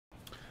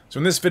So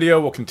in this video,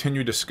 we'll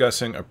continue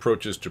discussing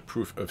approaches to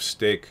proof of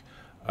stake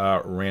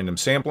random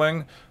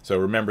sampling. So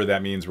remember,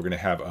 that means we're going to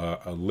have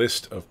a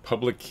list of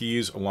public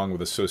keys along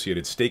with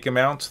associated stake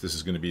amounts. This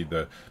is going to be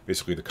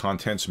basically the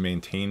contents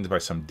maintained by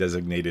some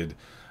designated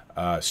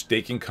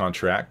staking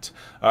contract.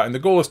 And the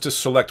goal is to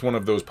select one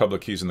of those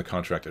public keys in the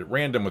contract at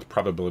random with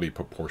probability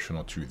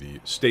proportional to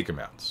the stake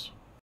amounts.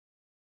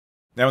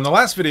 Now, in the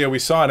last video, we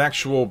saw an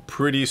actual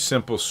pretty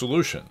simple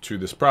solution to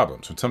this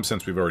problem. So in some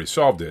sense, we've already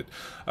solved it.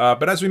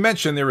 But as we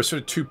mentioned, there were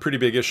sort of two pretty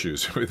big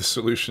issues with the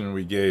solution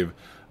we gave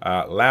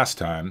last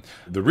time.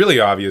 The really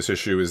obvious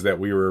issue is that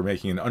we were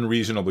making an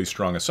unreasonably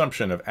strong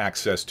assumption of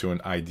access to an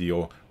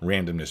ideal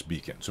randomness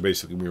beacon. So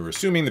basically, we were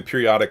assuming that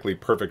periodically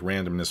perfect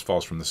randomness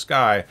falls from the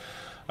sky,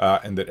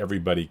 and that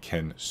everybody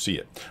can see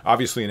it.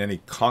 Obviously, in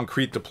any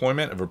concrete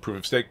deployment of a proof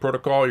of stake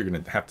protocol, you're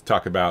going to have to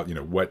talk about,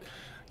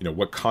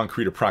 what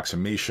concrete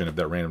approximation of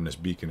that randomness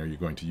beacon are you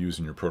going to use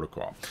in your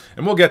protocol?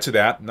 And we'll get to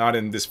that, not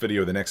in this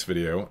video or the next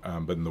video,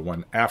 but in the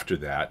one after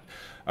that.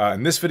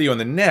 In this video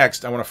and the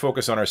next, I want to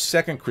focus on our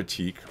second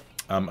critique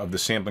of the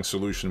sampling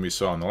solution we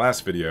saw in the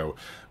last video,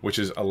 which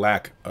is a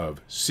lack of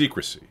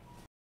secrecy.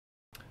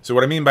 So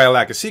what I mean by a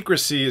lack of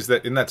secrecy is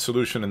that in that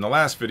solution in the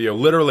last video,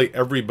 literally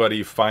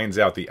everybody finds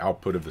out the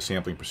output of the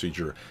sampling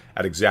procedure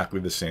at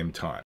exactly the same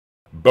time.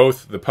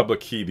 Both the public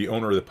key, the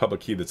owner of the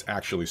public key that's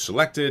actually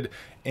selected,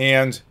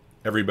 and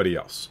everybody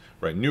else,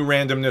 right? New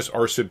randomness,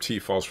 R sub t,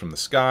 falls from the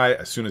sky.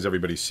 As soon as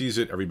everybody sees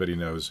it, everybody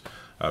knows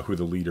who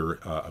the leader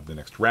of the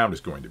next round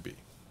is going to be.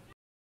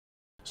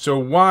 So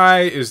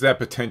why is that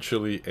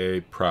potentially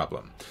a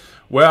problem?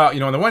 Well,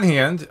 on the one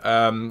hand,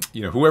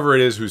 whoever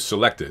it is who's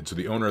selected, so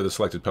the owner of the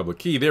selected public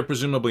key, they're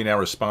presumably now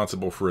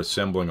responsible for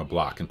assembling a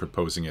block and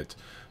proposing it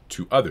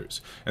to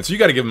others. And so you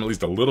got to give them at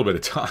least a little bit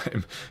of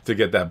time to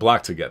get that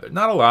block together.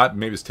 Not a lot,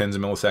 maybe it's tens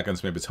of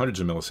milliseconds, maybe it's hundreds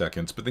of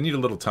milliseconds, but they need a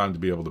little time to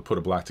be able to put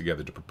a block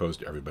together to propose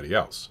to everybody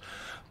else.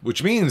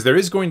 Which means there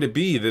is going to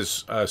be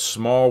this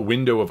small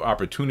window of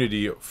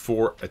opportunity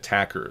for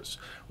attackers,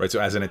 right? So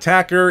as an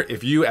attacker,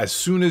 as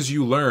soon as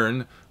you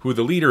learn who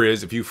the leader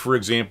is, if you, for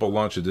example,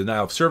 launch a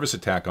denial of service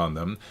attack on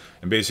them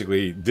and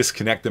basically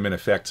disconnect them in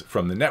effect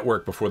from the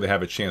network before they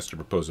have a chance to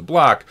propose a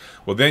block,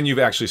 well, then you've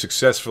actually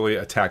successfully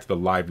attacked the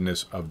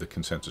liveness of the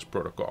consensus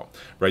protocol,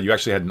 right? You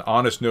actually had an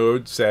honest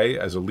node, say,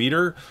 as a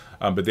leader,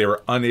 but they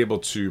were unable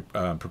to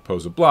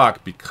propose a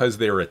block because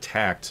they were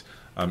attacked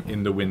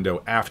in the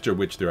window after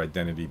which their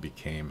identity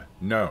became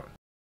known.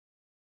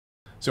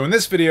 So in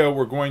this video,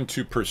 we're going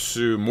to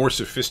pursue more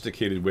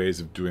sophisticated ways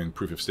of doing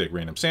proof of stake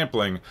random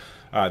sampling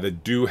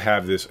that do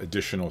have this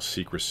additional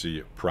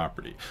secrecy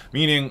property.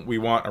 Meaning we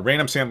want a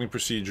random sampling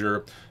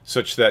procedure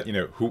such that,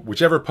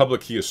 whichever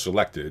public key is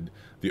selected,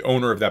 the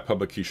owner of that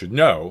public key should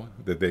know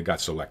that they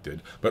got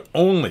selected, but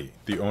only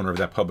the owner of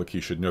that public key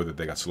should know that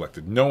they got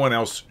selected. No one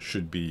else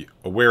should be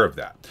aware of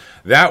that.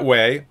 That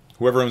way,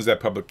 whoever owns that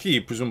public key,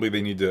 presumably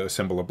they need to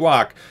assemble a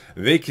block,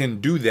 they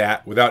can do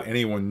that without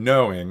anyone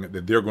knowing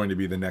that they're going to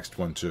be the next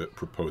one to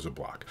propose a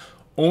block.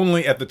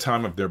 Only at the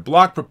time of their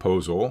block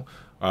proposal,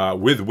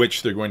 with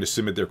which they're going to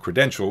submit their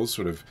credentials,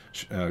 sort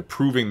of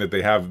proving that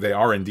they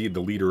are indeed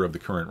the leader of the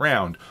current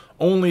round,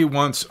 only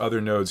once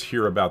other nodes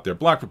hear about their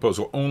block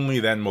proposal, only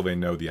then will they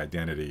know the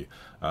identity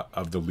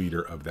of the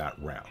leader of that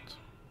round.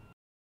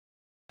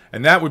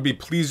 And that would be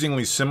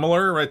pleasingly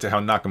similar, right, to how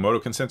Nakamoto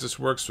consensus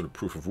works, sort of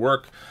proof of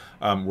work,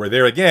 where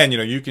there again,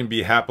 you can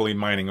be happily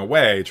mining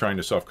away, trying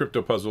to solve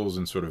crypto puzzles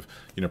and sort of,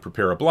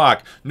 prepare a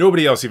block.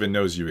 Nobody else even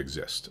knows you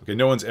exist. Okay,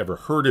 no one's ever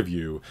heard of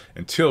you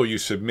until you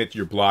submit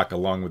your block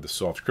along with the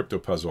solved crypto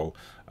puzzle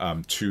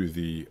to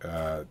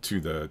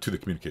the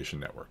communication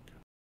network.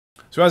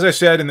 So as I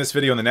said in this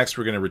video and the next,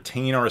 we're going to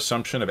retain our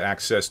assumption of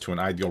access to an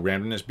ideal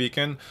randomness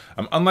beacon.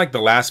 Unlike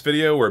the last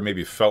video where it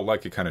maybe felt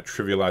like it kind of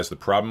trivialized the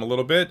problem a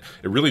little bit,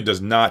 it really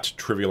does not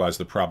trivialize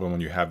the problem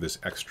when you have this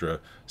extra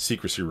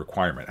secrecy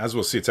requirement. As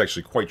we'll see, it's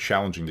actually quite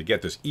challenging to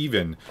get this,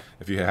 even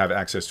if you have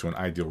access to an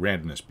ideal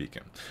randomness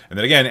beacon. And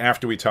then again,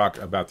 after we talk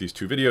about these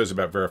two videos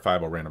about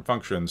verifiable random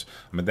functions,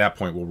 at that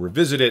point we'll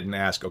revisit it and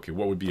ask, okay,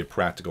 what would be a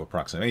practical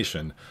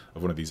approximation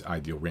of one of these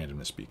ideal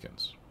randomness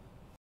beacons?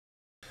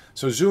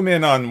 So zoom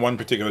in on one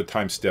particular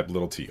time step,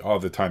 little t. All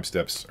of the time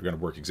steps are going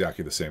to work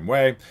exactly the same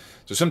way.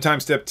 So some time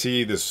step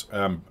t, this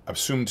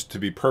assumed to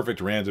be perfect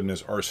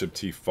randomness, R sub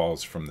t,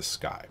 falls from the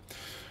sky.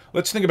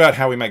 Let's think about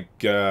how we might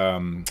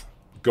go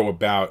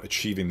about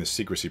achieving the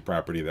secrecy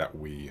property that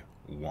we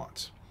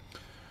want.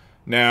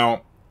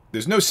 Now,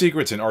 there's no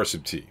secrets in R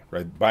sub t,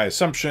 right? By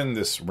assumption,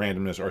 this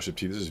randomness, R sub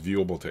t, this is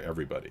viewable to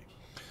everybody.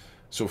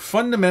 So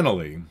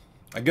fundamentally,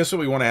 I guess what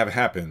we want to have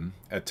happen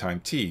at time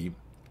t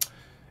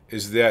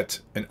is that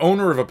an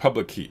owner of a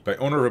public key, by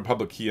owner of a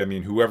public key, I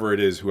mean whoever it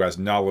is who has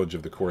knowledge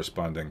of the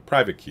corresponding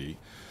private key,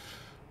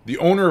 the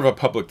owner of a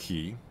public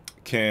key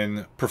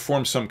can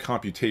perform some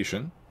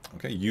computation,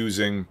 okay,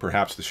 using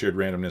perhaps the shared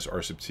randomness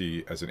R sub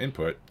t as an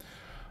input.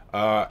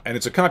 And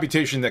it's a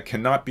computation that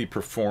cannot be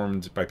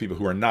performed by people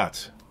who are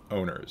not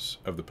owners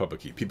of the public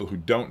key, people who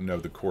don't know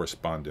the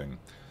corresponding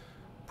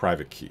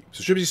private key.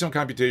 So should be some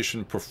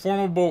computation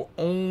performable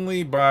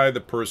only by the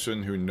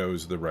person who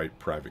knows the right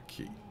private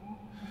key.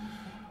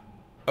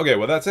 Okay,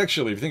 well that's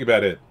actually, if you think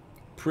about it,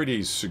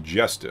 pretty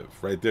suggestive,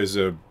 right? There's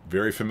a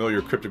very familiar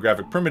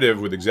cryptographic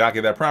primitive with exactly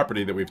that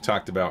property that we've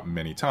talked about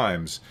many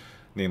times,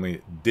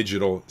 namely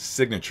digital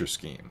signature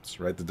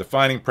schemes, right? The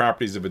defining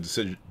properties of a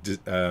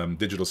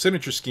digital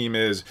signature scheme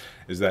is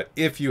that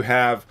if you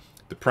have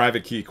the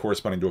private key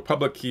corresponding to a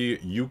public key,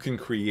 you can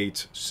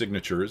create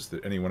signatures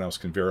that anyone else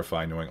can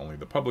verify knowing only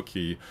the public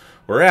key,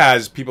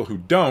 whereas people who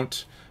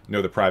don't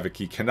know the private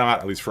key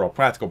cannot, at least for all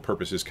practical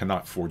purposes,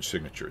 cannot forge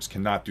signatures,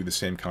 cannot do the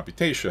same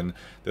computation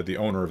that the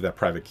owner of that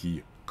private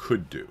key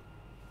could do.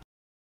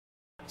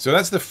 So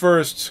that's the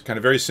first kind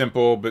of very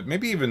simple, but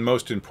maybe even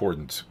most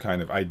important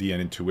kind of idea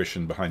and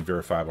intuition behind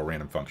verifiable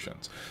random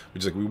functions,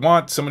 which is like we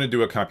want someone to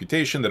do a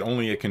computation that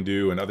only it can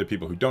do and other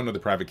people who don't know the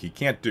private key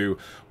can't do.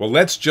 Well,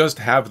 let's just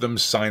have them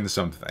sign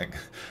something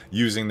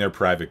using their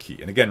private key.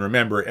 And again,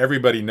 remember,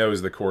 everybody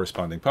knows the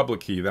corresponding public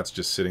key. That's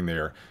just sitting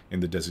there in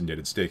the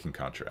designated staking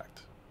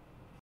contract.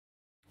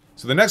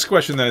 So the next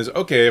question then is,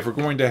 okay, if we're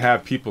going to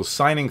have people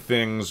signing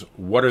things,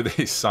 what are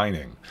they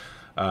signing?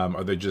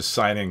 Are they just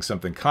signing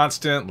something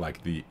constant,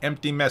 like the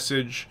empty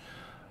message?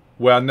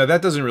 Well, no,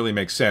 that doesn't really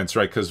make sense,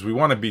 right? Because we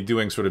want to be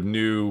doing sort of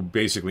new,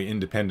 basically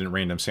independent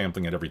random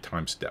sampling at every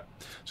time step.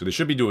 So they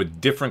should be doing a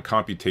different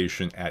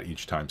computation at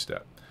each time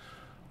step.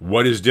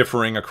 What is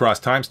differing across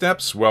time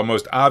steps? Well,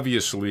 most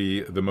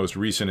obviously, the most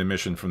recent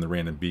emission from the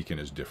random beacon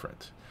is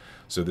different.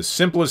 So the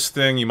simplest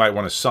thing you might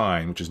want to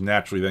sign, which is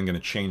naturally then going to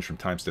change from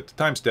time step to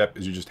time step,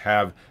 is you just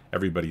have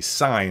everybody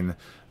sign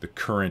the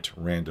current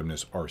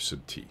randomness R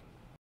sub t.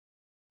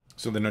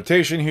 So the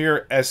notation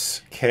here,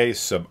 SK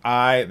sub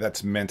I,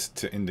 that's meant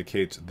to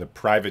indicate the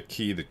private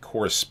key that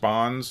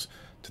corresponds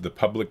to the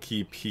public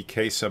key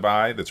PK sub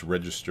I that's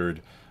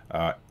registered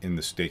in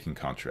the staking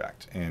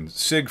contract. And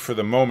SIG for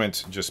the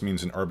moment just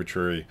means an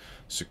arbitrary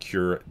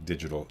secure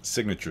digital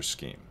signature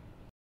scheme.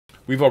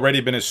 We've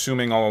already been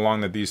assuming all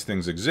along that these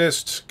things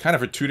exist, kind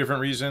of for two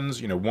different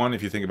reasons. You know, one,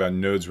 if you think about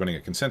nodes running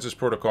a consensus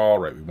protocol,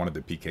 right, we wanted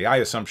the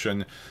PKI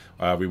assumption.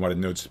 We wanted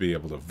nodes to be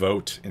able to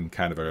vote in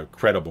kind of a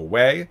credible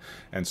way.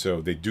 And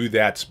so they do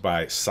that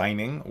by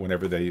signing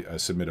whenever they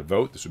submit a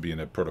vote. This would be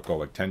in a protocol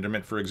like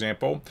Tendermint, for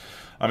example.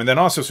 And then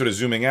also sort of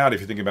zooming out,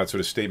 if you think about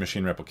sort of state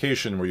machine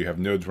replication, where you have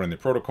nodes running the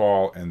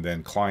protocol and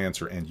then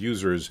clients or end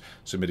users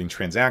submitting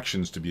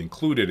transactions to be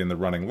included in the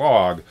running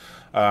log.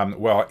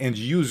 Well, end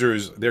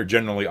users, they're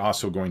generally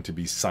also going to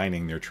be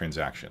signing their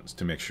transactions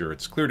to make sure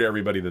it's clear to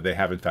everybody that they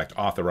have in fact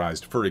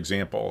authorized, for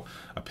example,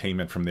 a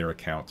payment from their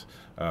account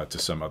to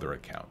some other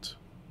account.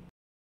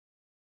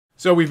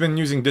 So we've been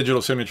using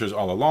digital signatures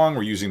all along.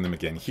 We're using them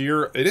again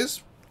here. It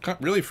is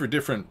really for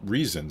different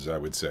reasons, I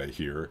would say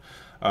here.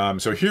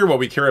 So here what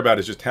we care about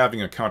is just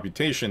having a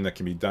computation that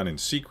can be done in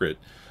secret,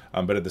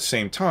 but at the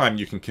same time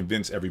you can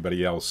convince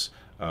everybody else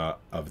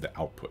of the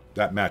output.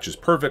 That matches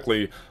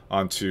perfectly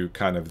onto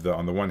kind of the,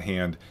 on the one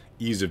hand,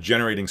 ease of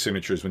generating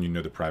signatures when you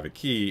know the private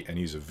key and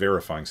ease of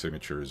verifying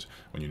signatures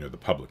when you know the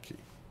public key.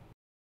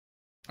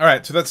 All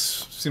right, so that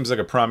seems like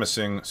a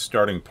promising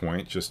starting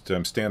point. Just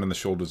stand on the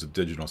shoulders of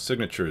digital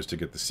signatures to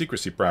get the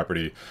secrecy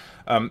property.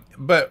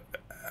 But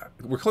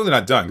we're clearly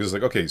not done, because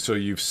it's like, okay, so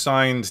you've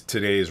signed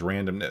today's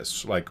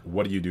randomness. Like,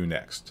 what do you do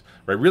next?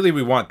 Right? Really,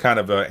 we want kind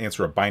of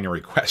answer a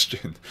binary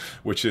question,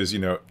 which is, you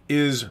know,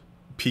 is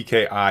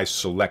PKI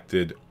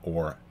selected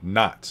or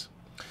not?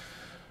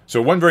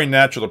 So one very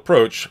natural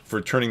approach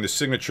for turning the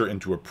signature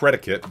into a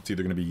predicate, it's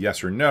either going to be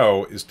yes or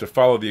no, is to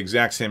follow the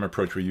exact same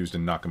approach we used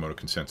in Nakamoto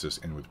consensus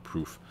and with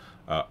proof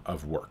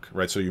of work,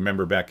 right? So you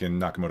remember back in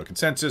Nakamoto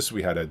consensus,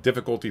 we had a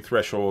difficulty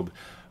threshold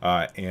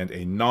and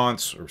a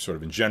nonce, or sort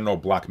of in general,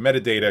 block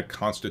metadata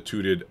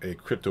constituted a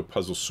crypto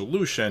puzzle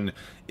solution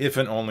if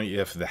and only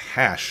if the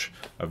hash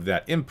of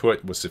that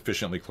input was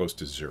sufficiently close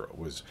to 0,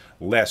 was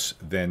less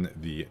than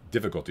the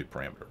difficulty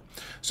parameter.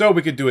 So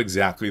we could do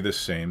exactly the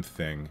same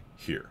thing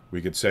here.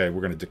 We could say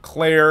we're going to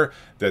declare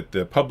that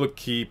the public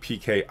key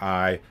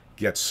PKI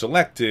gets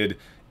selected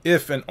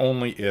if and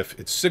only if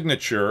its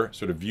signature,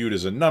 sort of viewed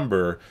as a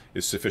number,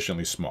 is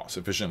sufficiently small,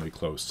 sufficiently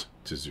close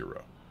to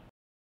 0.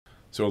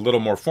 So a little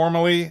more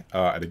formally,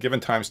 at a given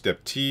time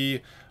step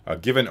t, a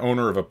given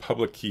owner of a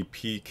public key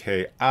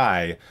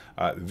PKI,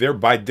 they're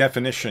by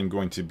definition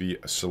going to be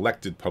a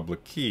selected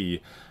public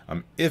key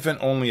if and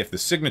only if the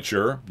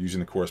signature, using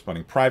the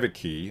corresponding private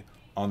key,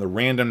 on the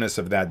randomness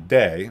of that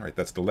day, right,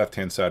 that's the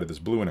left-hand side of this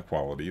blue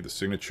inequality, the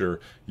signature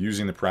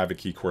using the private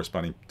key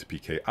corresponding to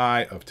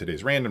PKI of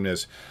today's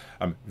randomness,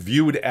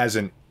 viewed as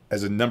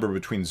a number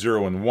between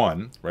 0 and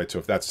 1, right? So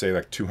if that's, say,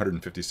 like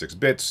 256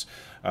 bits,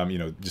 you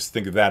know, just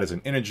think of that as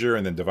an integer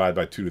and then divide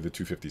by 2 to the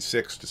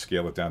 256 to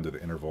scale it down to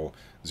the interval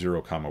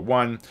 0,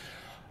 1.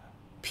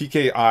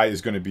 PKI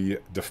is going to be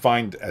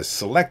defined as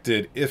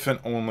selected if and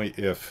only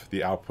if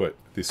the output,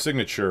 the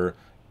signature,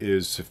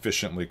 is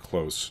sufficiently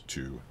close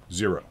to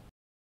 0.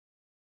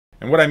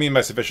 And what I mean by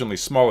sufficiently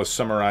small is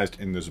summarized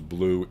in this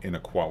blue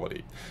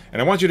inequality.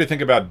 And I want you to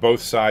think about both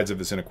sides of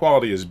this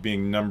inequality as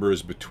being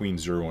numbers between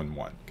 0 and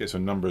 1. Okay, so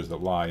numbers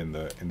that lie in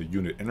the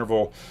unit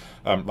interval.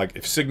 Like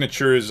if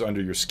signatures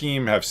under your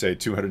scheme have, say,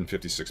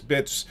 256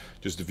 bits,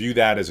 just view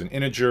that as an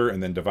integer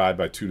and then divide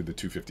by 2 to the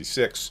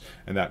 256,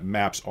 and that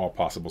maps all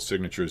possible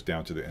signatures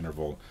down to the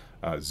interval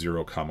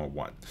 0,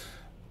 1.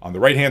 On the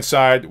right-hand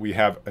side, we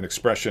have an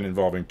expression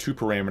involving two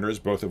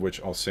parameters, both of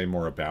which I'll say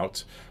more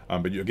about.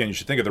 But again, you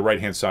should think of the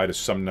right-hand side as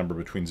some number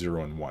between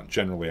 0 and 1,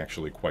 generally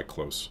actually quite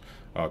close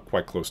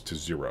to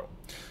 0.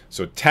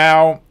 So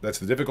tau, that's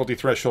the difficulty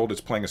threshold. It's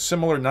playing a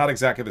similar, not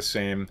exactly the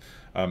same,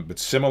 but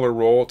similar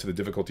role to the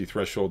difficulty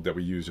threshold that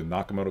we use in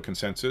Nakamoto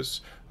consensus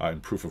in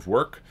proof of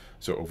work.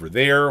 So over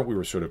there, we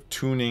were sort of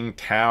tuning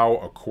tau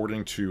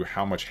according to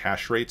how much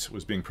hash rate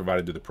was being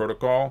provided to the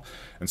protocol.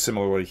 And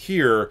similarly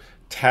here,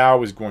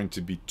 tau is going to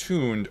be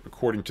tuned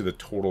according to the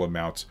total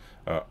amount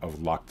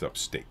of locked up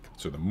stake.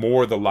 So the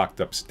more the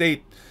locked up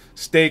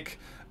stake,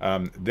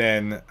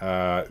 then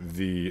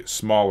the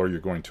smaller you're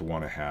going to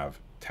want to have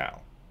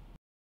tau.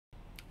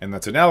 And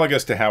that's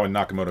analogous to how in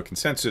Nakamoto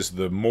consensus,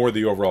 the more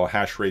the overall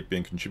hash rate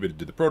being contributed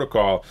to the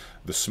protocol,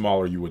 the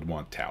smaller you would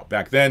want tau.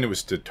 Back then, it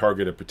was to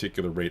target a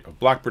particular rate of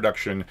block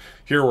production.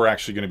 Here, we're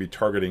actually going to be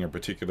targeting a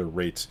particular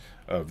rate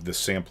of the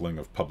sampling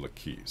of public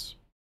keys.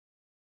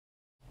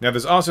 Now,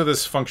 there's also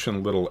this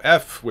function little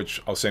f,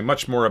 which I'll say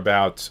much more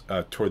about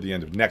toward the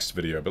end of next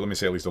video, but let me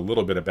say at least a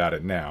little bit about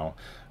it now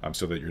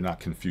so that you're not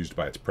confused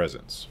by its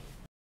presence.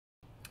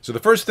 So the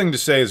first thing to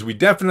say is we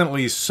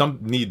definitely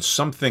need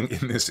something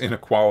in this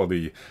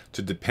inequality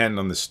to depend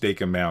on the stake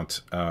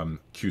amount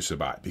q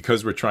sub I,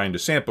 because we're trying to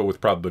sample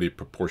with probability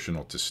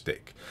proportional to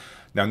stake.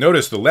 Now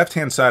notice the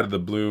left-hand side of the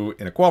blue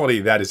inequality,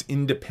 that is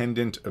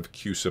independent of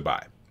q sub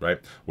I, right?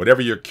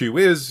 Whatever your q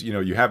is,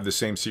 you have the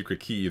same secret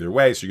key either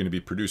way, so you're going to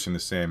be producing the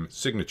same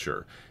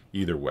signature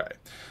either way.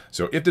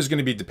 So if there's going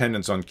to be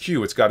dependence on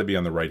q, it's got to be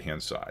on the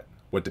right-hand side.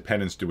 What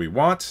dependence do we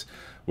want?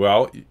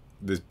 Well,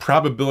 the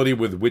probability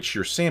with which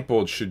you're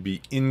sampled should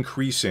be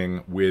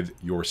increasing with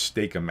your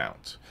stake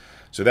amount.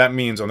 So that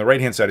means on the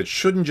right-hand side, it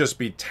shouldn't just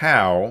be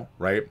tau,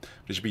 right?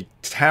 It should be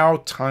tau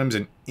times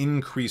an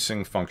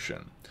increasing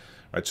function,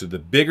 right? So the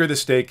bigger the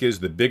stake is,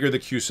 the bigger the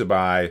q sub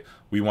I,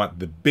 we want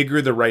the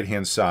bigger the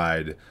right-hand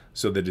side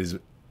so that it is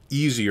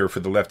easier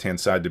for the left-hand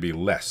side to be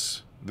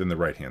less than the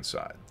right-hand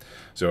side.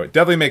 So it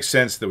definitely makes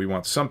sense that we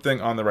want something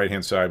on the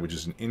right-hand side, which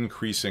is an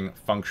increasing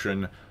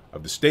function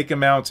of the stake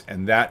amount,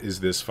 and that is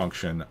this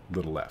function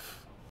little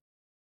f.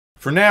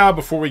 For now,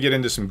 before we get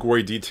into some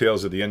gory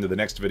details at the end of the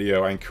next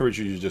video, I encourage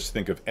you to just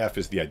think of f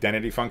as the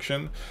identity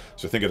function.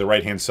 So think of the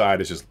right-hand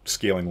side as just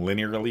scaling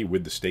linearly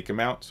with the stake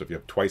amount. So if you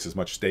have twice as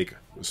much stake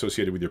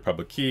associated with your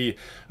public key,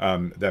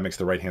 that makes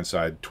the right-hand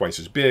side twice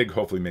as big,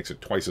 hopefully makes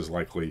it twice as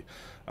likely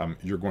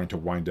you're going to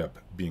wind up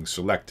being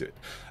selected.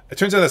 It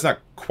turns out that's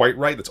not quite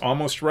right. That's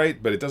almost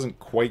right, but it doesn't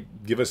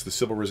quite give us the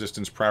Sybil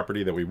resistance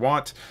property that we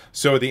want.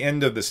 So at the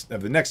end of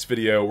the next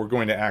video, we're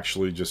going to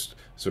actually just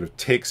sort of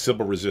take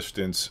Sybil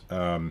resistance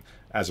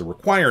as a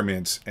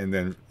requirement, and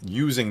then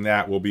using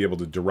that, we'll be able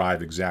to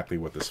derive exactly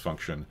what this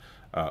function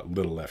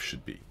little f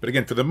should be. But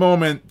again, for the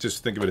moment,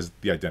 just think of it as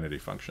the identity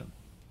function.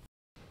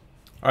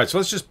 All right, so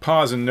let's just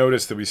pause and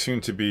notice that we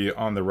seem to be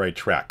on the right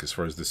track as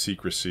far as the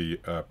secrecy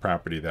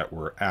property that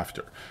we're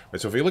after.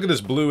 Right, so if we look at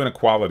this blue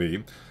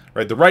inequality,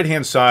 right, the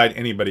right-hand side,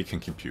 anybody can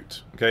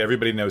compute. Okay,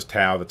 everybody knows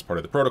tau, that's part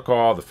of the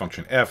protocol. The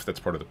function f, that's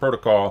part of the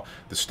protocol.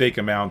 The stake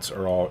amounts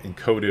are all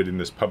encoded in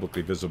this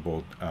publicly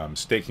visible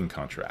staking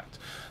contract.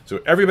 So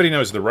everybody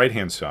knows the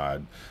right-hand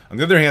side. On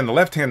the other hand, the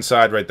left-hand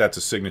side, right, that's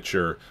a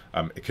signature.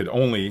 It could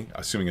only,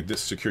 assuming a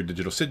secure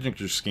digital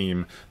signature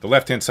scheme, the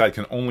left-hand side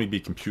can only be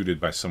computed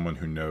by someone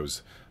who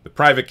knows the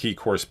private key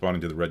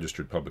corresponding to the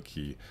registered public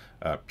key,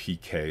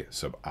 pk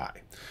sub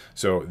I.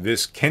 So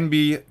this can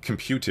be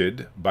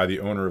computed by the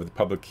owner of the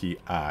public key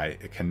I.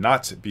 It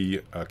cannot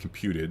be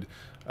computed,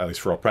 at least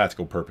for all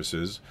practical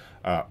purposes,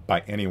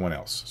 by anyone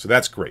else. So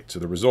that's great. So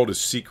the result is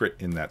secret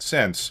in that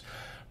sense.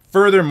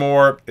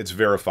 Furthermore, it's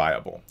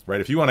verifiable, right?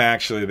 If you want to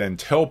actually then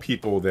tell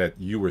people that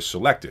you were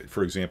selected,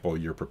 for example,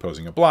 you're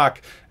proposing a block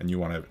and you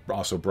want to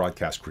also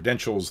broadcast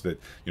credentials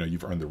that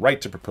you've earned the right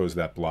to propose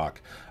that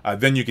block,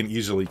 then you can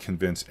easily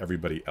convince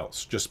everybody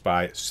else just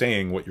by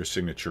saying what your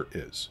signature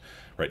is.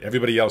 Right,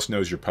 everybody else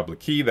knows your public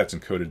key that's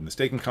encoded in the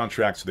staking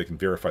contract, so they can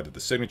verify that the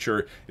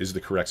signature is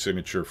the correct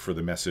signature for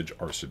the message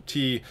R sub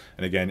T.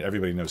 And again,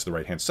 everybody knows the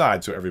right-hand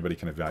side, so everybody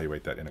can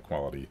evaluate that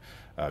inequality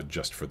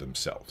just for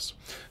themselves.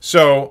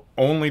 So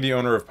only the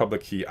owner of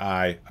public key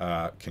I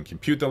can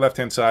compute the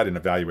left-hand side and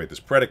evaluate this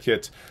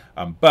predicate.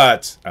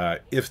 But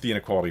if the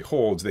inequality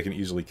holds, they can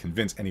easily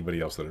convince anybody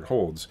else that it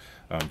holds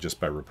just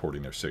by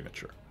reporting their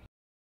signature.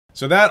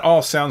 So that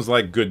all sounds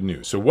like good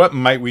news. So what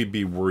might we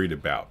be worried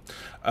about?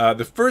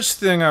 The first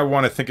thing I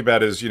want to think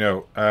about is,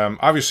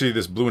 obviously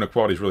this blue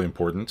inequality is really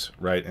important,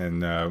 right?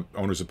 And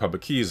owners of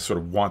public keys sort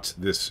of want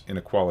this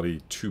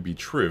inequality to be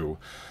true.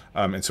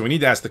 And so we need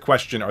to ask the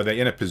question, are they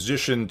in a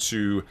position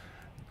to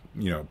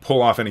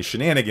pull off any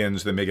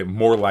shenanigans that make it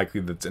more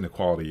likely that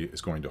inequality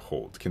is going to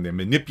hold? Can they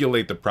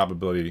manipulate the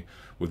probability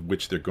with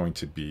which they're going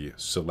to be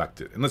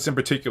selected? And let's in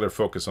particular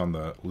focus on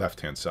the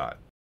left-hand side.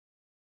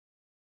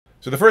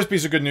 So the first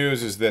piece of good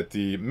news is that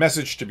the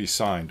message to be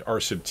signed, R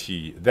sub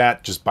t,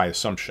 that just by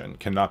assumption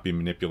cannot be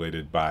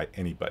manipulated by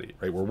anybody,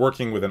 right? We're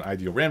working with an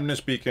ideal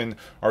randomness beacon.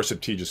 R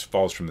sub t just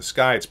falls from the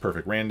sky. It's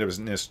perfect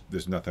randomness.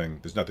 There's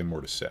nothing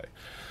more to say.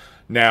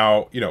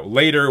 Now,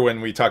 later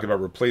when we talk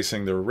about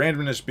replacing the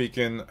randomness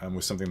beacon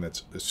with something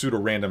that's a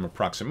pseudo-random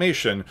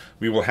approximation,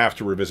 we will have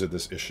to revisit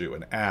this issue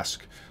and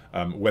ask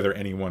whether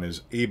anyone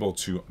is able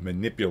to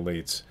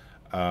manipulate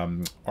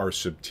R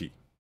sub t.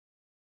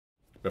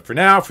 But for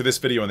now, for this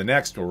video and the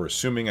next, we're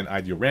assuming an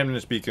ideal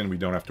randomness beacon, we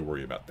don't have to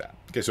worry about that.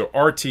 Okay, so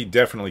RT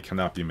definitely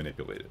cannot be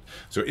manipulated.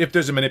 So if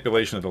there's a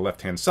manipulation of the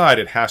left-hand side,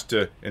 it has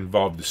to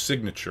involve the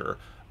signature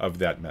of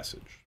that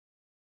message.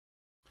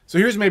 So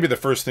here's maybe the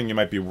first thing you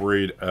might be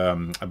worried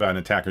about an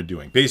attacker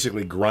doing,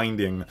 basically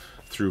grinding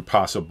through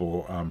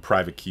possible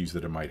private keys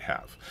that it might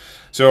have.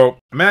 So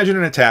imagine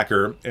an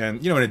attacker,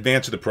 and in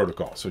advance of the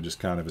protocol, so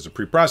just kind of as a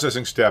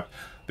pre-processing step,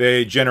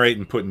 they generate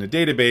and put in the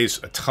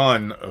database a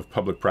ton of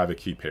public-private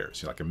key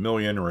pairs, like 1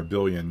 million or 1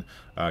 billion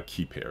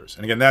key pairs.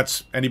 And again,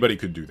 anybody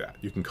could do that.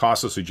 You can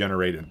costlessly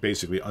generate a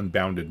basically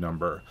unbounded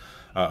number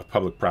of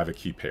public-private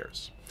key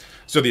pairs.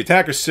 So the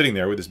attacker's sitting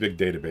there with this big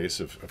database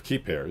of key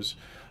pairs.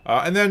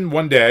 And then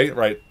one day,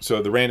 right,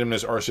 so the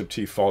randomness R sub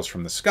t falls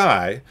from the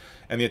sky,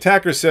 and the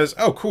attacker says,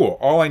 oh, cool,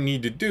 all I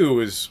need to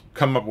do is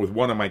come up with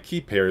one of my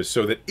key pairs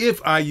so that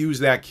if I use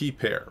that key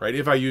pair, right,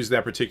 if I use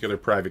that particular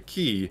private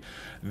key,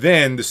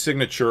 then the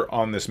signature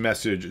on this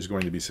message is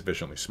going to be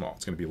sufficiently small.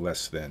 It's going to be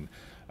less than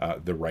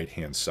the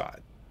right-hand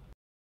side.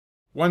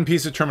 One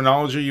piece of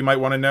terminology you might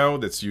want to know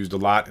that's used a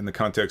lot in the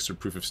context of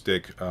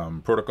proof-of-stake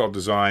protocol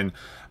design.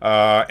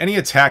 Any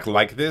attack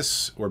like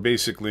this, where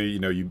basically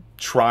you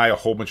try a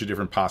whole bunch of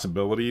different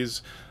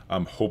possibilities,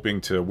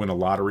 hoping to win a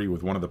lottery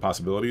with one of the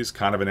possibilities,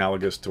 kind of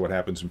analogous to what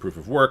happens in proof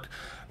of work,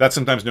 that's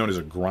sometimes known as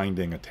a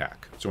grinding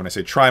attack. So when I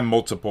say try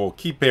multiple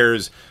key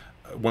pairs,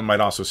 one might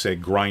also say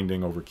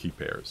grinding over key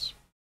pairs.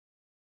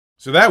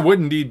 So that would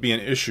indeed be an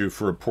issue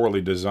for a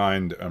poorly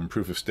designed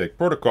proof-of-stake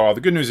protocol.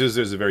 The good news is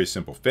there's a very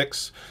simple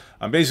fix.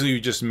 Basically, you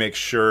just make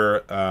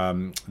sure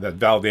that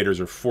validators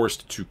are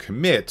forced to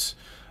commit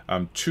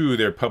to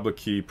their public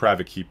key,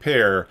 private key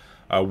pair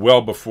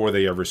well before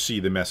they ever see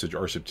the message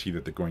R sub t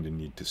that they're going to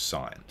need to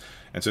sign.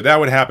 And so that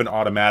would happen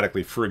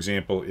automatically, for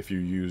example, if you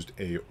used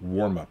a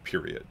warm-up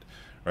period.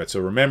 Right,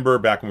 so remember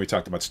back when we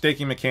talked about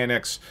staking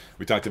mechanics,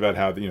 we talked about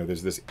how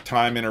there's this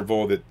time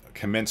interval that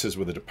commences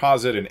with a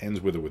deposit and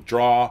ends with a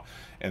withdrawal,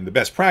 and the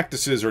best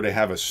practices are to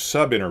have a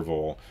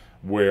sub-interval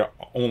where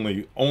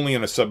only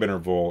in a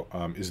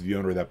sub-interval is the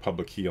owner of that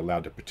public key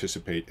allowed to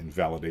participate in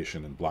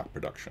validation and block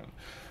production.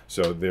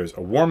 So there's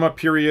a warm-up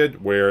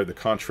period where the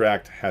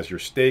contract has your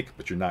stake,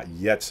 but you're not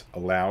yet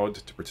allowed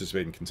to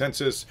participate in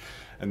consensus.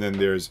 And then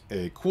there's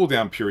a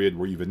cooldown period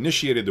where you've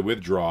initiated the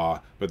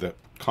withdrawal, but the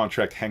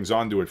contract hangs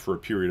on to it for a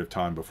period of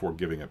time before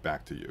giving it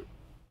back to you.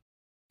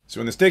 So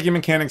in the staking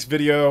mechanics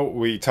video,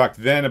 we talked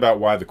then about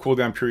why the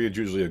cooldown period is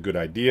usually a good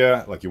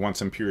idea. Like you want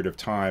some period of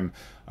time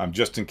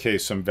just in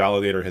case some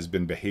validator has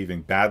been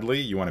behaving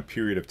badly. You want a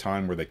period of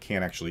time where they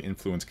can't actually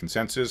influence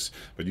consensus,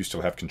 but you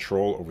still have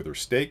control over their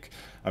stake.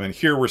 And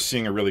here we're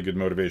seeing a really good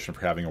motivation for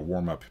having a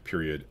warm-up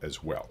period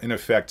as well. In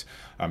effect,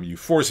 you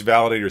force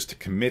validators to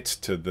commit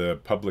to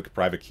the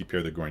public-private key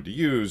pair they're going to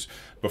use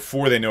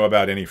before they know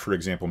about any, for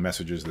example,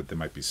 messages that they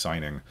might be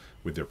signing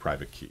with their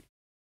private key.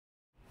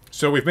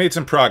 So we've made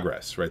some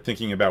progress, right?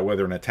 Thinking about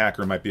whether an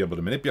attacker might be able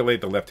to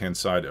manipulate the left-hand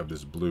side of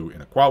this blue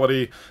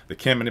inequality. They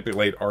can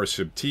manipulate R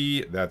sub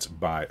t, that's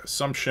by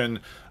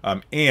assumption,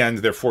 and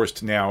they're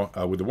forced now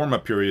with the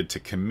warm-up period to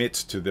commit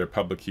to their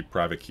public key,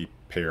 private key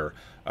pair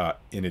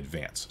in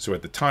advance. So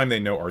at the time they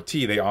know RT,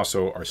 they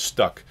also are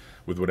stuck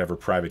with whatever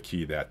private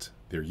key that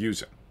they're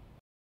using.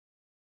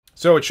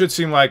 So it should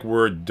seem like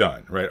we're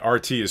done, right?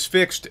 RT is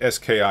fixed,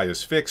 SKI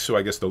is fixed, so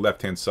I guess the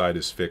left-hand side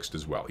is fixed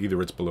as well.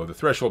 Either it's below the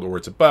threshold or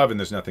it's above, and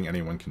there's nothing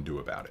anyone can do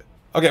about it.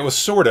 Okay, well,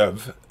 sort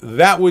of.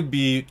 That would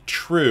be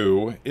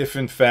true if,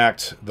 in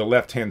fact, the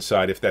left-hand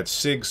side, if that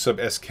sig sub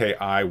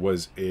SKI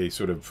was a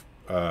sort of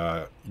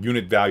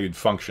unit-valued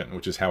function,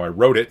 which is how I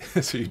wrote it,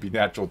 so you'd be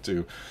natural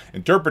to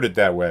interpret it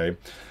that way.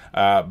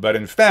 But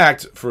in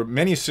fact, for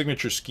many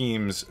signature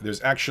schemes,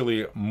 there's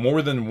actually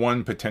more than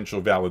one potential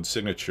valid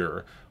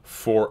signature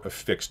for a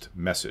fixed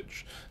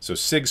message. So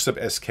sig sub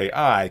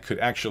SKI could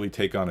actually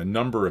take on a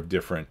number of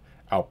different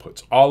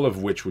outputs, all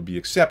of which would be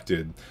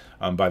accepted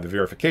by the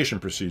verification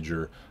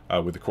procedure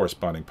with the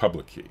corresponding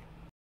public key.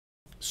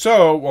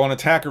 So while an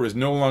attacker is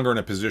no longer in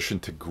a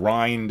position to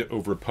grind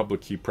over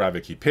public key,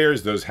 private key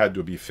pairs, those had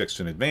to be fixed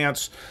in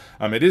advance,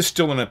 it is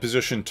still in a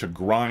position to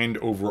grind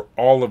over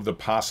all of the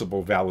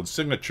possible valid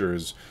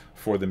signatures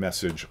for the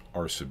message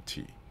R sub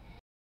t.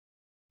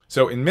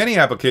 So in many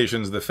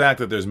applications, the fact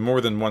that there's more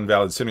than one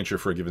valid signature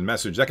for a given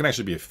message, that can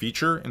actually be a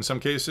feature in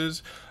some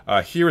cases.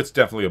 Here it's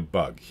definitely a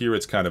bug. Here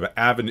it's kind of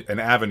an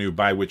avenue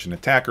by which an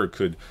attacker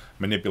could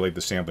manipulate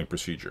the sampling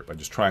procedure by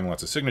just trying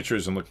lots of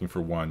signatures and looking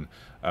for one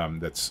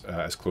that's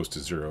as close to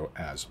zero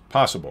as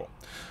possible.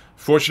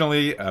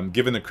 Fortunately,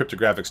 given the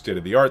cryptographic state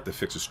of the art, the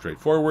fix is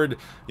straightforward.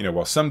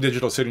 While some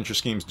digital signature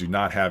schemes do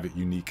not have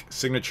unique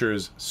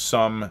signatures,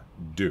 some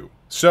do.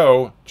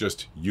 So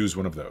just use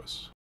one of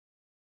those.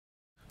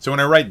 So when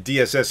I write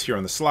DSS here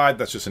on the slide,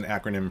 that's just an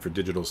acronym for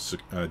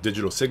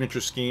digital signature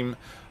scheme,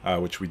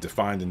 which we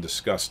defined and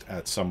discussed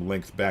at some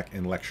length back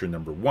in lecture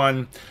number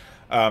 1.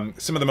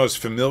 Some of the most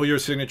familiar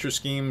signature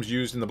schemes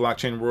used in the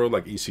blockchain world,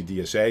 like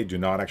ECDSA, do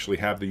not actually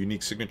have the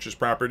unique signatures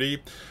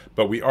property,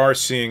 but we are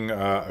seeing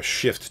a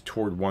shift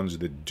toward ones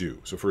that do.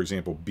 So for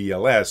example,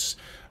 BLS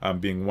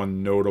being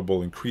one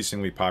notable,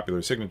 increasingly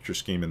popular signature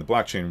scheme in the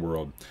blockchain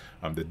world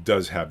that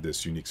does have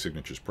this unique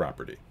signatures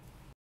property.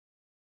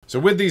 So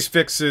with these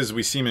fixes,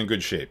 we seem in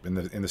good shape in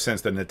the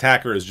sense that an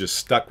attacker is just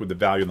stuck with the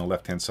value on the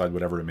left-hand side,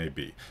 whatever it may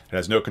be. It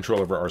has no control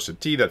over R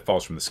sub t that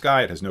falls from the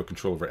sky. It has no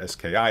control over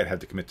SKI. It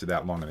had to commit to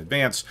that long in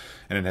advance.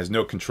 And it has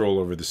no control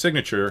over the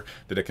signature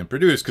that it can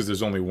produce because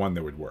there's only one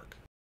that would work.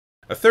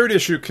 A third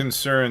issue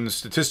concerns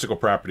statistical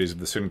properties of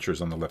the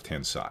signatures on the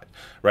left-hand side,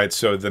 right?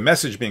 So the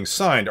message being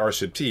signed, R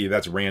sub t,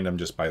 that's random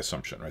just by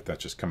assumption, right?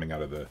 That's just coming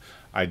out of the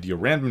ideal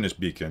randomness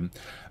beacon.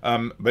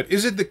 But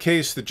is it the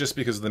case that just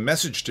because the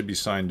message to be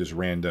signed is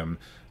random,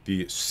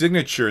 the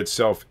signature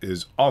itself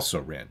is also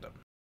random?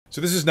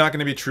 So this is not going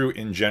to be true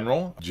in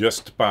general.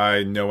 Just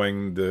by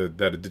knowing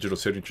that a digital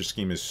signature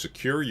scheme is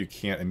secure, you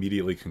can't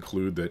immediately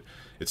conclude that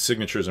its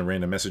signatures and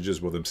random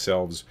messages will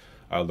themselves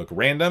look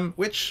random,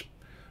 which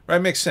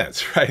makes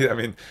sense, right? I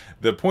mean,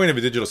 the point of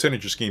a digital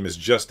signature scheme is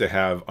just to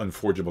have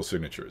unforgeable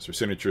signatures, or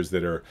signatures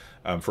that are,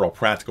 for all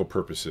practical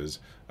purposes,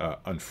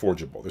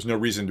 unforgeable. There's no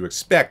reason to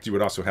expect you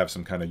would also have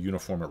some kind of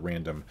uniform at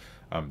random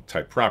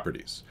type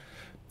properties.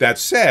 That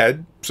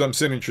said, some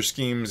signature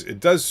schemes, it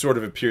does sort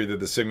of appear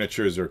that the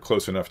signatures are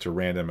close enough to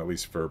random, at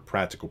least for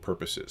practical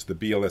purposes. The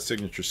BLS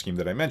signature scheme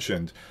that I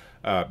mentioned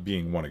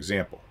being one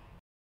example.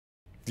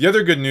 The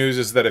other good news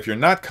is that if you're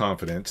not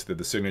confident that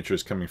the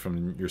signatures coming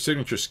from your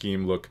signature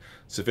scheme look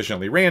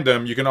sufficiently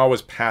random, you can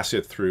always pass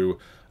it through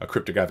a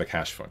cryptographic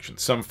hash function,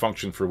 some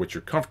function for which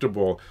you're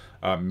comfortable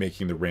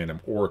making the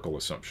random oracle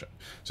assumption.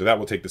 So that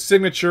will take the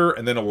signature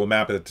and then it will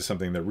map it to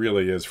something that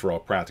really is, for all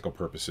practical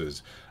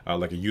purposes,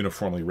 like a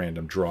uniformly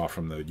random draw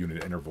from the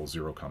unit interval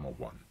 0,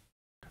 1.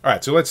 All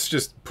right, so let's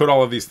just put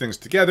all of these things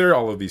together,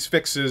 all of these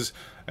fixes,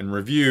 and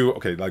review,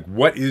 okay, like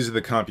what is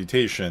the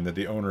computation that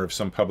the owner of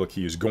some public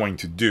key is going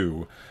to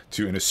do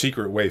to, in a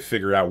secret way,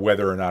 figure out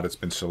whether or not it's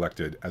been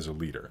selected as a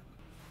leader.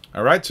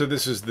 All right, so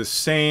this is the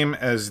same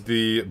as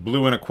the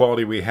blue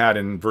inequality we had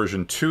in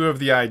version 2 of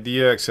the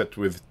idea, except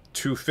with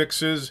 2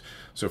 fixes.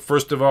 So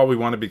first of all, we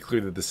want to be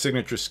clear that the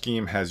signature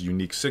scheme has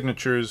unique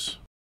signatures.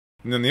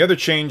 And then the other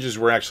change is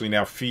we're actually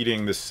now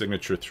feeding this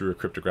signature through a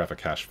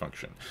cryptographic hash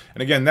function.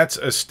 And again, that's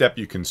a step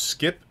you can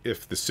skip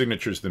if the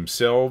signatures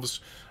themselves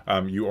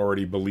you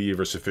already believe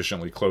are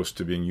sufficiently close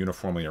to being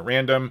uniformly at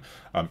random.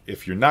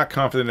 If you're not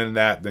confident in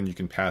that, then you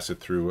can pass it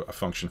through a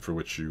function for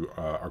which you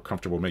are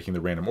comfortable making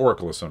the random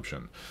oracle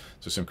assumption.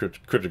 So some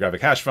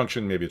cryptographic hash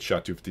function, maybe it's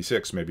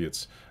SHA-256, maybe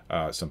it's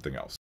something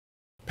else.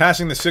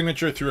 Passing the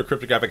signature through a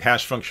cryptographic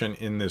hash function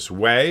in this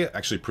way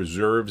actually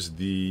preserves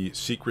the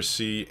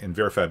secrecy and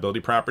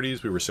verifiability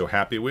properties we were so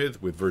happy with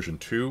version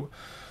 2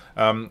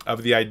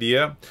 of the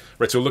idea.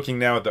 Right, so looking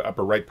now at the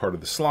upper right part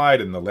of the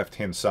slide and the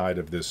left-hand side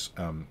of this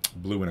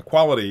blue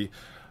inequality,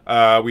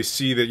 we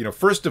see that,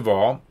 first of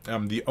all,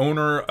 the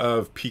owner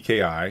of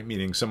PKI,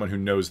 meaning someone who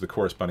knows the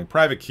corresponding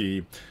private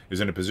key,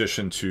 is in a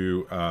position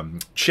to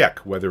check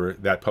whether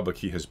that public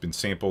key has been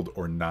sampled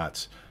or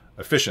not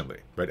efficiently,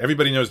 right?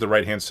 Everybody knows the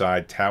right-hand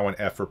side, tau and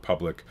F are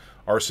public,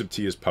 R sub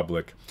t is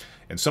public,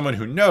 and someone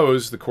who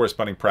knows the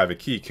corresponding private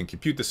key can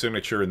compute the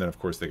signature, and then of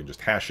course they can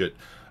just hash it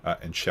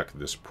and check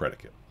this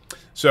predicate.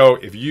 So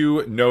if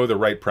you know the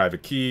right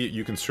private key,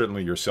 you can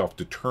certainly yourself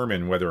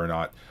determine whether or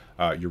not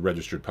your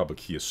registered public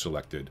key is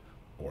selected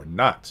or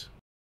not.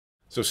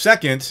 So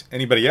second,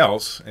 anybody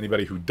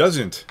who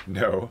doesn't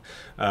know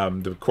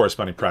the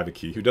corresponding private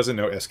key, who doesn't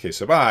know SK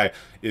sub I,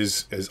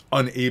 is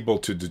unable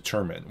to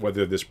determine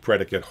whether this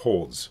predicate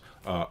holds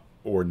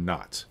or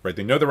not, right?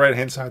 They know the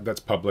right-hand side, that's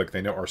public.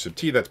 They know R sub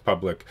t, that's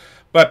public.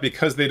 But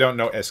because they don't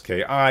know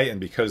SKI and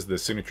because the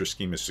signature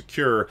scheme is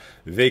secure,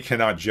 they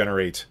cannot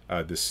generate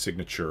this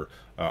signature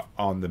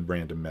on the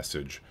random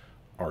message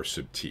R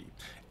sub t.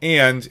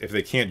 And if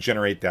they can't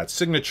generate that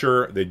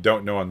signature, they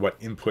don't know on what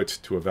input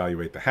to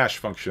evaluate the hash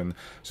function,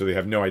 so they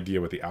have no idea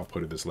what the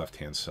output of this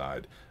left-hand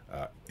side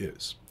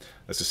is.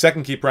 That's the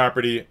second key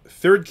property.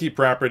 Third key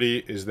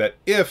property is that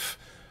if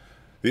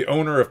the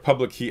owner of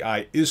public key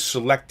I is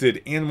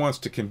selected and wants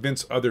to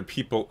convince other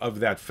people of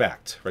that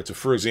fact, right? So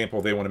for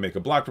example, they want to make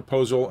a block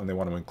proposal and they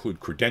want to include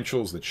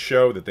credentials that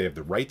show that they have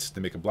the rights to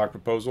make a block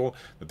proposal,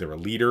 that they're a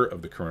leader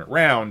of the current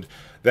round.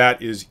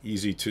 That is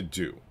easy to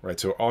do, right?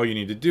 So all you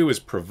need to do is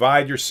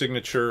provide your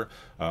signature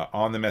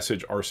on the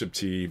message R sub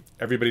T.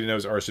 Everybody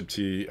knows R sub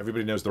T.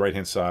 Everybody knows the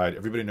right-hand side.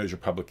 Everybody knows your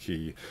public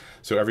key.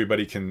 So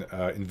everybody can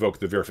invoke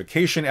the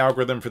verification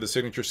algorithm for the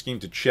signature scheme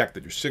to check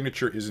that your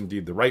signature is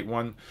indeed the right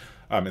one.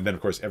 And then,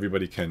 of course,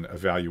 everybody can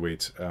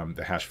evaluate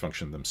the hash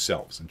function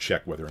themselves and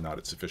check whether or not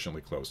it's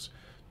sufficiently close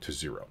to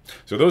 0.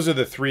 So those are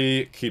the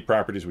 3 key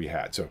properties we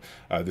had. So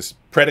this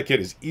predicate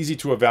is easy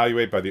to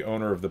evaluate by the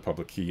owner of the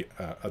public key,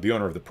 the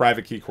owner of the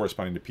private key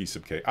corresponding to P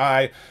sub ki.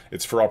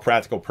 It's for all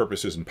practical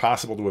purposes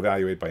impossible to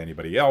evaluate by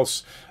anybody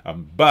else.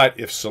 But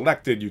if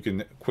selected, you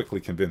can quickly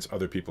convince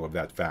other people of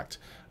that fact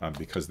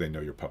because they know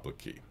your public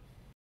key.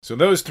 So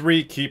those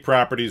 3 key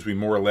properties we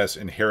more or less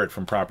inherit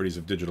from properties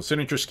of digital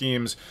signature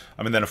schemes.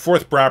 And then a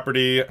 4th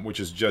property, which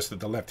is just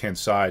that the left-hand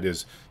side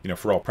is,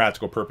 for all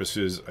practical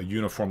purposes, a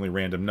uniformly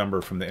random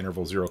number from the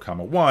interval 0,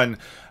 1.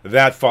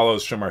 That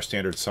follows from our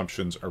standard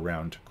assumptions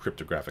around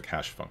cryptographic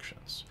hash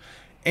functions.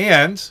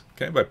 And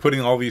by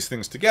putting all these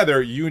things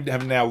together, you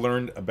have now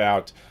learned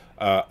about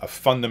a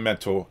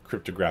fundamental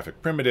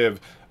cryptographic primitive.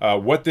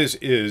 What this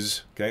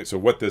is, so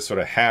what this sort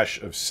of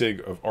hash of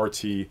sig of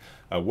RT,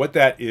 what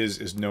that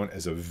is known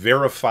as a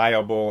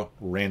verifiable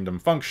random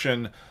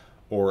function,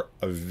 or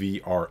a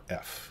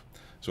VRF.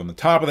 So on the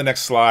top of the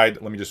next slide,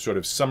 let me just sort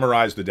of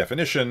summarize the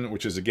definition,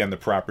 which is, again, the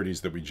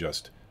properties that we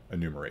just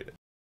enumerated.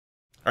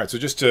 All right, so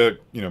just to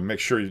make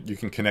sure you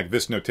can connect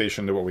this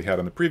notation to what we had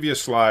on the previous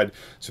slide.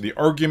 So the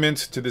argument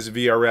to this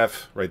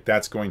VRF, right,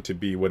 that's going to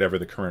be whatever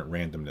the current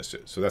randomness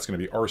is. So that's going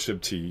to be R sub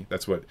T.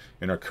 That's what,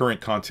 in our current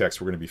context,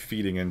 we're going to be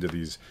feeding into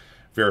these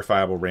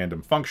verifiable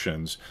random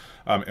functions.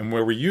 And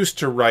where we used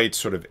to write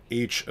sort of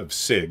H of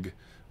sig,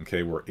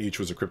 where H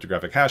was a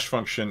cryptographic hash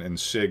function and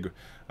sig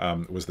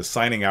was the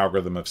signing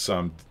algorithm of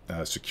some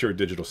secure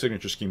digital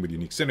signature scheme with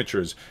unique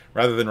signatures,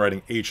 rather than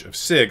writing H of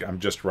sig, I'm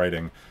just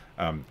writing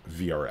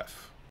VRF.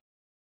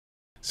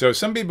 So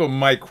some people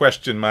might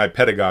question my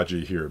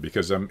pedagogy here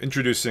because I'm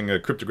introducing a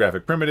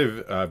cryptographic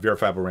primitive,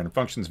 verifiable random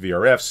functions,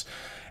 VRFs,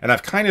 and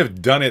I've kind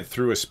of done it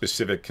through a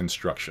specific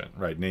construction,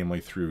 right?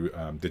 Namely through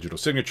digital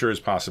signatures,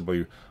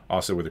 possibly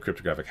also with a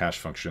cryptographic hash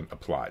function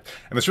applied.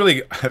 And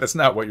that's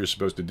not what you're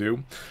supposed to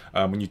do.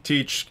 When you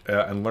teach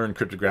and learn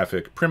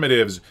cryptographic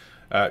primitives,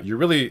 they're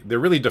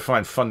really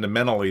defined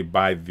fundamentally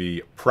by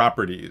the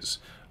properties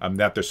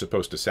that they're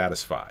supposed to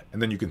satisfy.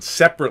 And then you can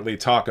separately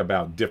talk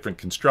about different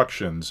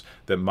constructions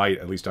that might,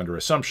 at least under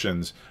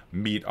assumptions,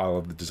 meet all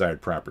of the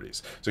desired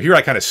properties. So here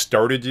I kind of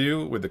started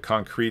you with the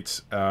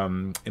concrete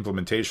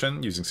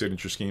implementation using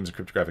signature schemes and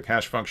cryptographic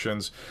hash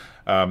functions.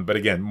 But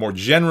again, more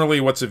generally,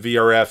 what's a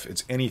VRF?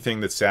 It's anything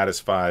that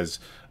satisfies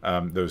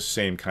those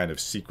same kind of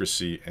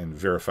secrecy and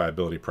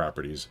verifiability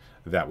properties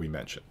that we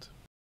mentioned.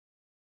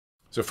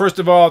 So first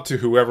of all, to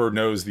whoever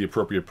knows the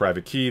appropriate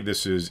private key,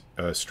 this is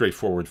a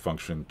straightforward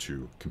function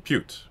to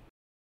compute.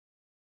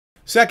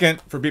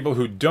 Second, for people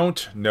who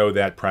don't know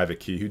that private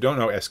key, who don't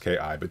know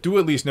SKI, but do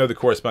at least know the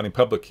corresponding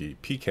public key,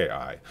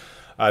 PKI,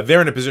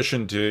 they're in a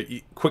position to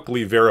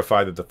quickly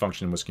verify that the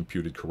function was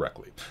computed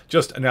correctly.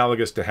 Just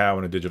analogous to how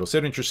in a digital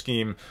signature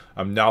scheme,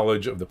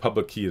 knowledge of the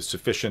public key is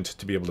sufficient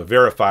to be able to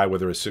verify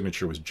whether a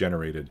signature was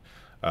generated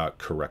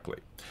correctly.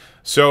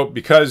 So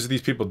because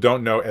these people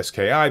don't know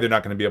SKI, they're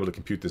not going to be able to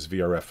compute this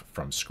VRF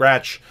from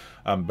scratch.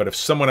 But if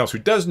someone else who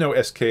does know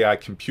SKI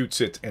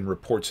computes it and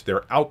reports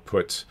their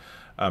output,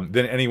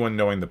 then anyone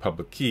knowing the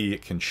public key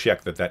can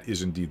check that that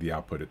is indeed the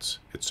output it's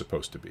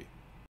supposed to be.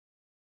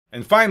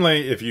 And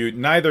finally, if you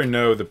neither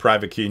know the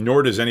private key,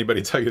 nor does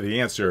anybody tell you the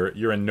answer,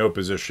 you're in no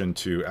position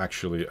to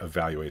actually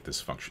evaluate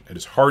this function. It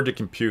is hard to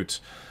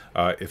compute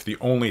if the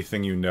only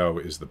thing you know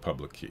is the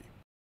public key.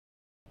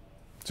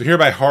 So here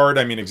by hard,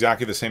 I mean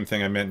exactly the same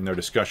thing I meant in our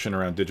discussion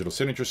around digital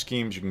signature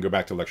schemes. You can go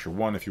back to lecture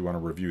 1 if you want to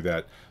review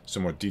that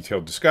somewhat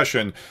detailed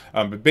discussion.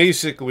 But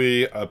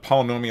basically, a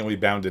polynomially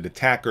bounded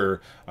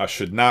attacker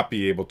should not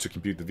be able to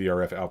compute the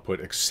VRF output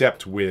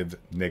except with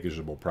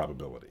negligible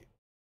probability.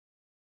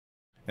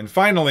 And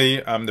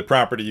finally, the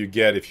property you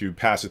get if you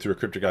pass it through a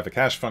cryptographic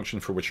hash function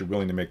for which you're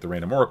willing to make the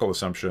random oracle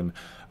assumption,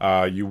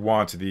 you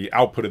want the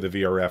output of the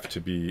VRF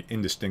to be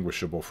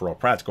indistinguishable for all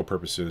practical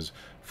purposes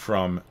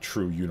from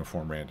true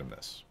uniform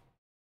randomness.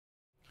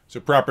 So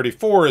property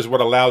 4 is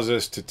what allows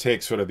us to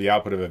take sort of the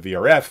output of a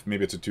VRF,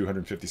 maybe it's a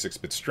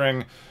 256-bit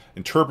string,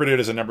 interpret it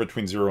as a number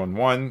between 0 and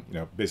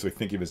 1, basically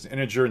think of it as an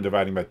integer and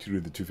dividing by 2 to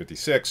the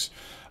 256.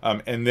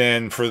 And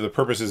then for the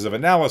purposes of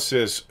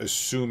analysis,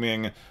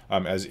 assuming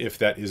as if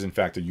that is in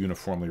fact a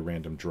uniformly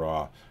random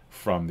draw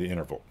from the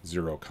interval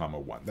 0,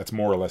 1. That's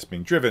more or less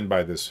being driven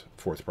by this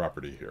 4th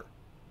property here.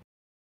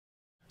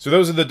 So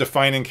those are the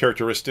defining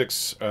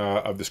characteristics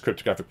of this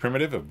cryptographic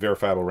primitive of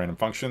verifiable random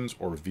functions,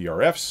 or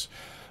VRFs.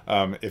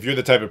 If you're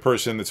the type of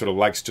person that sort of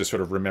likes to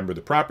sort of remember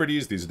the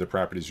properties, these are the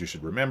properties you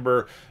should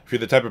remember. If you're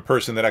the type of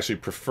person that actually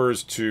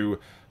prefers to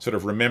sort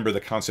of remember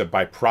the concept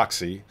by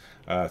proxy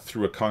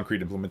through a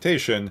concrete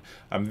implementation,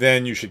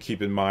 then you should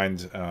keep in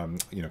mind,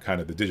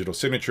 kind of the digital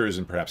signatures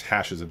and perhaps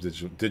hashes of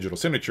digital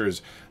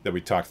signatures that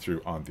we talked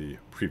through on the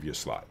previous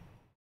slide.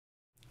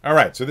 All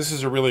right, so this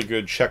is a really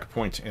good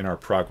checkpoint in our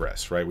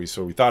progress, right? We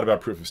thought about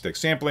proof of stake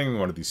sampling. We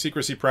wanted these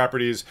secrecy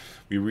properties.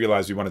 We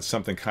realized we wanted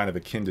something kind of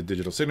akin to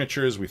digital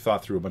signatures. We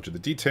thought through a bunch of the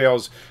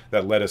details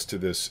that led us to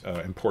this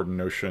important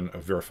notion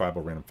of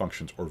verifiable random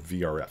functions, or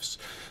VRFs.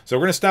 So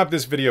we're going to stop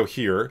this video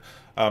here,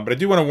 but I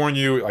do want to warn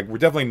you, like, we're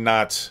definitely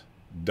not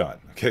done.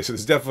 Okay, so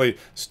there's definitely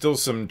still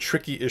some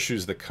tricky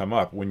issues that come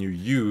up when you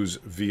use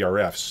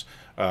VRFs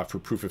for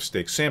proof of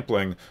stake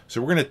sampling. So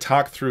we're going to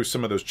talk through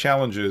some of those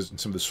challenges and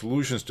some of the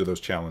solutions to those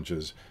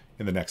challenges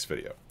in the next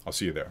video. I'll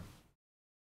see you there.